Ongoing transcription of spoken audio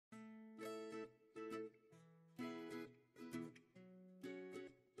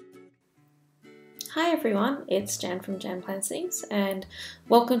Hi everyone, it's Jan from Jannplansthings and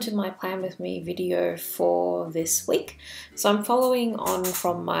welcome to my Plan With Me video for this week. So I'm following on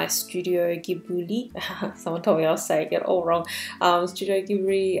from my Studio Ghibli, someone told me I was saying it all wrong, Studio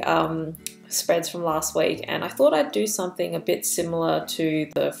Ghibli spreads from last week, and I thought I'd do something a bit similar to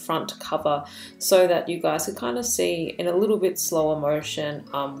the front cover so that you guys could kind of see in a little bit slower motion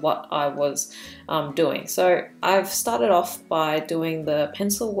what I was doing. So I've started off by doing the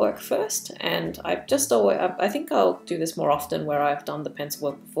pencil work first, and I think I'll do this more often where I've done the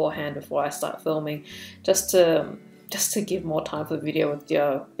pencil work beforehand before I start filming, just to give more time for the video with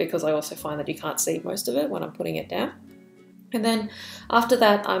you, because I also find that you can't see most of it when I'm putting it down. And then after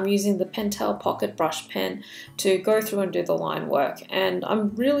that, I'm using the Pentel Pocket Brush Pen to go through and do the line work. And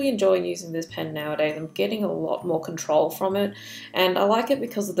I'm really enjoying using this pen nowadays. I'm getting a lot more control from it, and I like it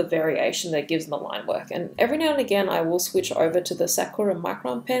because of the variation that it gives in the line work. And every now and again, I will switch over to the Sakura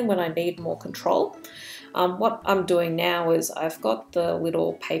Micron pen when I need more control. What I'm doing now is I've got the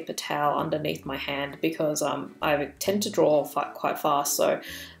little paper towel underneath my hand because I tend to draw quite fast, so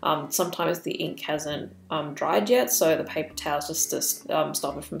sometimes the ink hasn't dried yet, so the paper towel's just to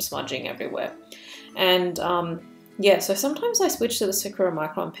stop it from smudging everywhere. And yeah, so sometimes I switch to the Sakura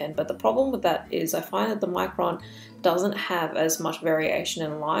Micron pen, but the problem with that is I find that the Micron doesn't have as much variation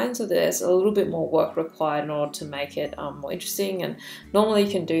in lines, so there's a little bit more work required in order to make it more interesting. And normally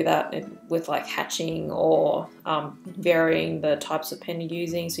you can do that with like hatching or varying the types of pen you're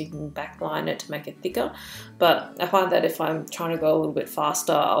using, so you can backline it to make it thicker. But I find that if I'm trying to go a little bit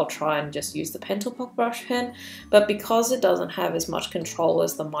faster, I'll try and just use the Pentel Pocket Brush Pen. But because it doesn't have as much control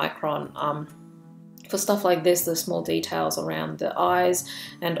as the Micron, for stuff like this, the small details around the eyes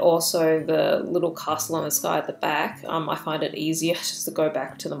and also the little castle in the sky at the back, I find it easier just to go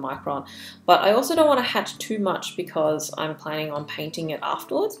back to the Micron. But I also don't want to hatch too much because I'm planning on painting it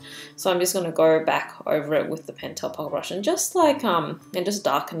afterwards. So I'm just going to go back over it with the Pentel Pocket Brush and just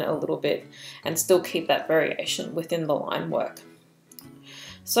darken it a little bit and still keep that variation within the line work.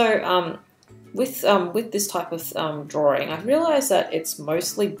 So with this type of drawing, I've realized that it's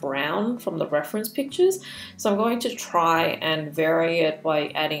mostly brown from the reference pictures, so I'm going to try and vary it by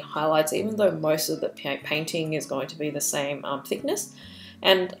adding highlights, even though most of the painting is going to be the same thickness.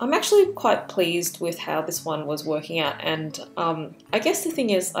 And I'm actually quite pleased with how this one was working out, and I guess the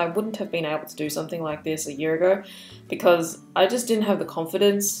thing is I wouldn't have been able to do something like this a year ago because I just didn't have the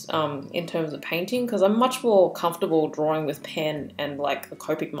confidence in terms of painting, because I'm much more comfortable drawing with pen and like a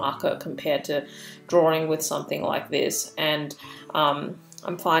Copic marker compared to drawing with something like this. And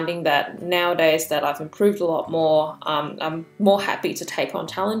I'm finding that nowadays that I've improved a lot more. I'm more happy to take on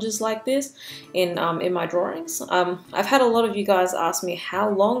challenges like this in my drawings. I've had a lot of you guys ask me how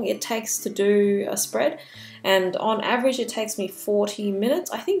long it takes to do a spread, and on average it takes me 40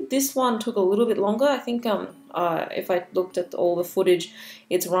 minutes. I think this one took a little bit longer. I think if I looked at all the footage,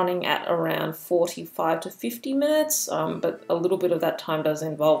 it's running at around 45 to 50 minutes, but a little bit of that time does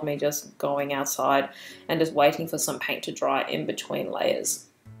involve me just going outside and just waiting for some paint to dry in between layers.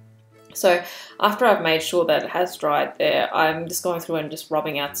 So after I've made sure that it has dried there, I'm just going through and just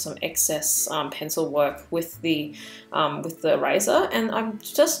rubbing out some excess pencil work with the eraser, and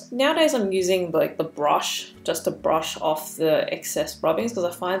nowadays I'm using like the brush just to brush off the excess rubbings, because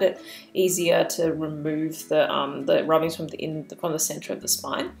I find it easier to remove the rubbings from the center of the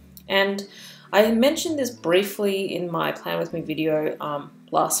spine. And I mentioned this briefly in my Plan With Me video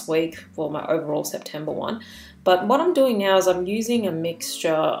last week for my overall September one, but what I'm doing now is I'm using a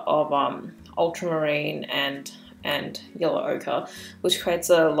mixture of ultramarine and yellow ochre, which creates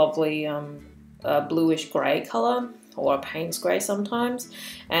a lovely bluish grey colour, or a Payne's grey sometimes,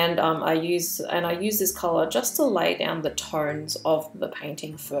 and I use this colour just to lay down the tones of the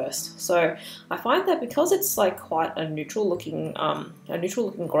painting first. So I find that because it's like quite a neutral looking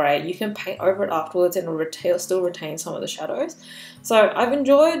grey, you can paint over it afterwards and it'll still retain some of the shadows. So I've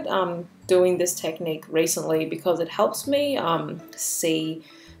enjoyed doing this technique recently because it helps me see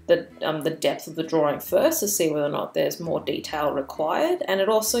the depth of the drawing first to see whether or not there's more detail required, and it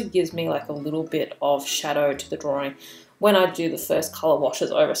also gives me like a little bit of shadow to the drawing when I do the first color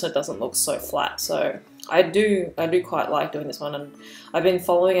washes over, so it doesn't look so flat. So I do quite like doing this one, and I've been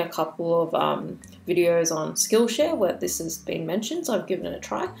following a couple of videos on Skillshare where this has been mentioned, so I've given it a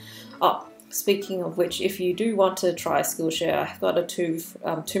try. Oh, speaking of which, if you do want to try Skillshare, I've got a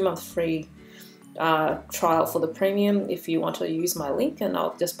two-month free trial for the premium if you want to use my link, and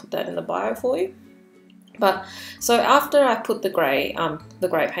I'll just put that in the bio for you. But so after I put the grey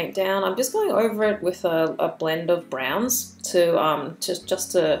paint down, I'm just going over it with a blend of browns to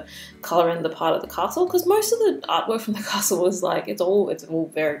just to colour in the part of the castle, because most of the artwork from the castle is like it's all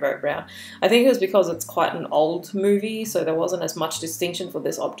very, very brown. I think it was because it's quite an old movie, so there wasn't as much distinction for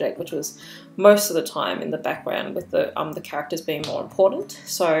this object, which was most of the time in the background, with the characters being more important.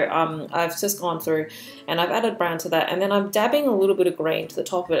 So I've just gone through and I've added brown to that, and then I'm dabbing a little bit of green to the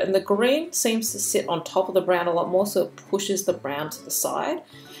top of it, and the green seems to sit on top of the brown a lot more, so it pushes the brown to the side.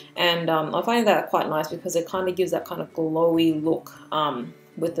 And I find that quite nice because it kind of gives that kind of glowy look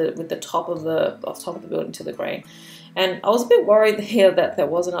with the top of the building to the green. And I was a bit worried here that there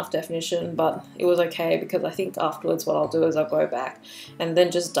was enough definition, but it was okay, because I think afterwards what I'll do is I'll go back and then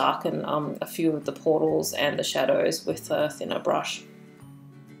just darken a few of the portals and the shadows with a thinner brush.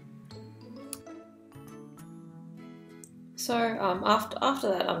 So after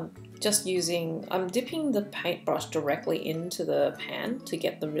that, I'm dipping the paintbrush directly into the pan to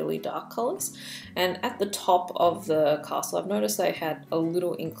get the really dark colours. And at the top of the castle, I've noticed they had a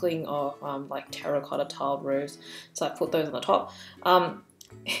little inkling of like terracotta tiled roofs, so I put those on the top.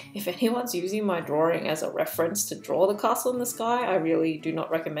 If anyone's using my drawing as a reference to draw the castle in the sky, I really do not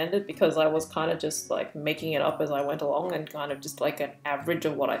recommend it, because I was kind of just like making it up as I went along and kind of just like an average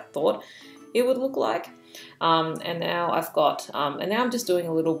of what I thought it would look like. And now I'm just doing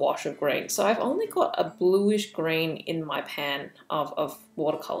a little wash of green. So I've only got a bluish green in my pan of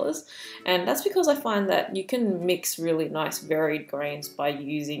watercolors, and that's because I find that you can mix really nice varied greens by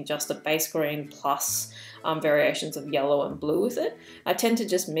using just a base green plus variations of yellow and blue with it. I tend to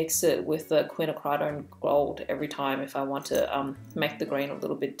just mix it with the quinacridone gold every time if I want to make the green a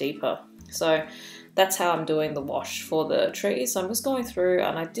little bit deeper. So that's how I'm doing the wash for the trees. So I'm just going through,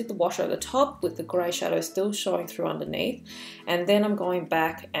 and I did the wash over the top with the grey shadow still showing through underneath, and then I'm going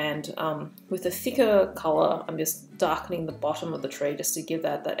back and with a thicker colour I'm just darkening the bottom of the tree just to give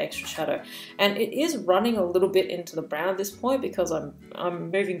that extra shadow. And it is running a little bit into the brown at this point because I'm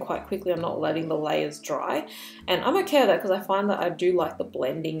moving quite quickly. I'm not letting the layers dry, and I'm okay with that because I find that I do like the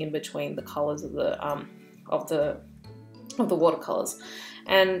blending in between the colours of the watercolors.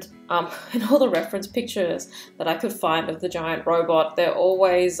 And in all the reference pictures that I could find of the giant robot, they're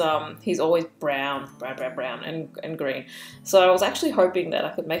always he's always brown and green. So I was actually hoping that I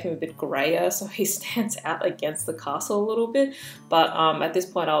could make him a bit grayer so he stands out against the castle a little bit. But at this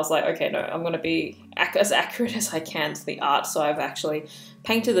point I was like, okay, no, I'm going to be as accurate as I can to the art. So I've actually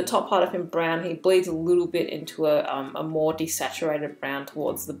painted the top part of him brown. He bleeds a little bit into a more desaturated brown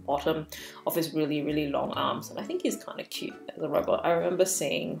towards the bottom of his really, really long arms. And I think he's kind of cute as a robot. I remember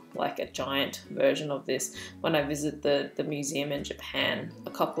seeing like a giant version of this when I visited the museum in Japan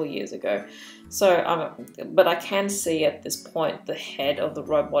a couple of years ago. So, but I can see at this point the head of the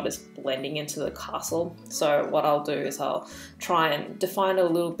robot is blending into the castle. So what I'll do is I'll try and define it a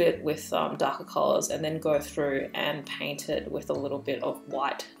little bit with darker colors, and then go through and paint it with a little bit of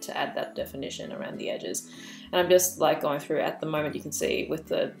white to add that definition around the edges. And I'm just like going through at the moment, you can see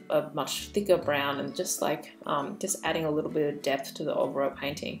with a much thicker brown, and just like just adding a little bit of depth to the overall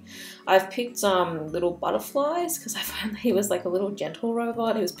painting. I've picked little butterflies because I found that he was like a little gentle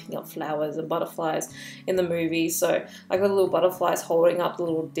robot. He was picking up flowers and butterflies in the movie. So I got little butterflies holding up the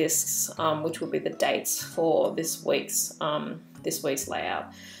little discs, which will be the dates for this week's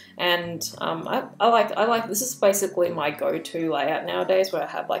layout. And I like this is basically my go-to layout nowadays, where I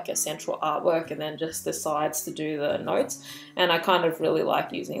have like a central artwork and then just the sides to do the notes. And I kind of really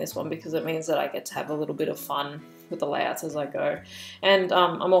like using this one because it means that I get to have a little bit of fun with the layouts as I go. And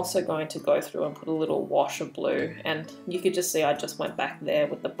I'm also going to go through and put a little wash of blue, and you could just see I just went back there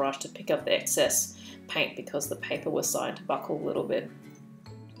with the brush to pick up the excess paint because the paper was starting to buckle a little bit.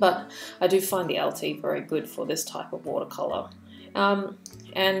 But I do find the LT very good for this type of watercolor.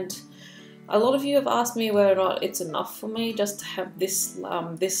 And a lot of you have asked me whether or not it's enough for me just to have this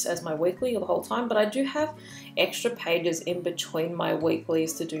as my weekly the whole time, but I do have extra pages in between my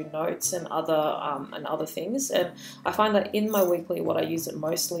weeklies to do notes and other things. And I find that in my weekly, what I use it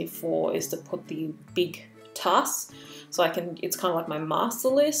mostly for is to put the big tasks. So it's kind of like my master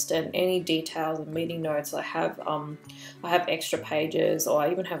list, and any details and meeting notes I have extra pages, or I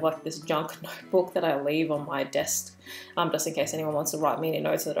even have like this junk notebook that I leave on my desk, just in case anyone wants to write me any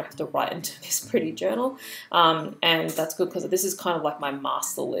notes that I don't have to write into this pretty journal. And that's good because this is kind of like my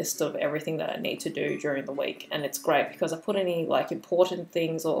master list of everything that I need to do during the week. And it's great because I put any like important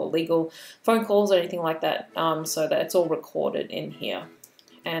things or legal phone calls or anything like that, so that it's all recorded in here.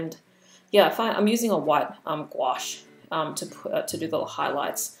 And yeah, I'm using a white gouache to do the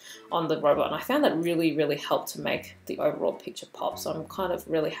highlights on the robot, and I found that really helped to make the overall picture pop. So I'm kind of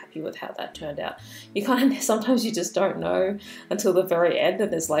really happy with how that turned out. You kind of sometimes you just don't know until the very end,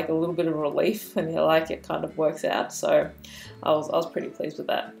 and there's like a little bit of relief, and you're like, it kind of works out. So I was pretty pleased with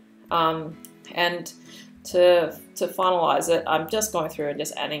that. And to finalize it, I'm just going through and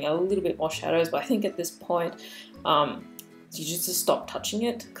just adding a little bit more shadows, but I think at this point you just stop touching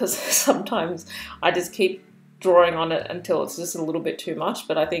it, because sometimes I just keep drawing on it until it's just a little bit too much.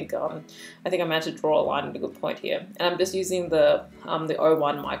 But I think I managed to draw a line at a good point here, and I'm just using the 01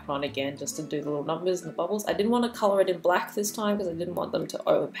 micron again just to do the little numbers and the bubbles. I didn't want to color it in black this time because I didn't want them to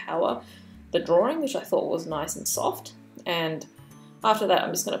overpower the drawing, which I thought was nice and soft. And after that,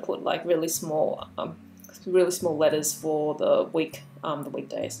 I'm just going to put like really small letters for the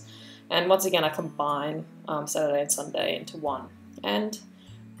weekdays. And once again, I combine Saturday and Sunday into one. And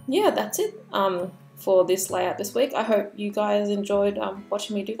yeah, that's it for this layout this week. I hope you guys enjoyed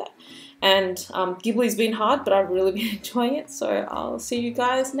watching me do that. And Ghibli's been hard, but I've really been enjoying it. So I'll see you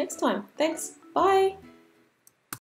guys next time. Thanks. Bye.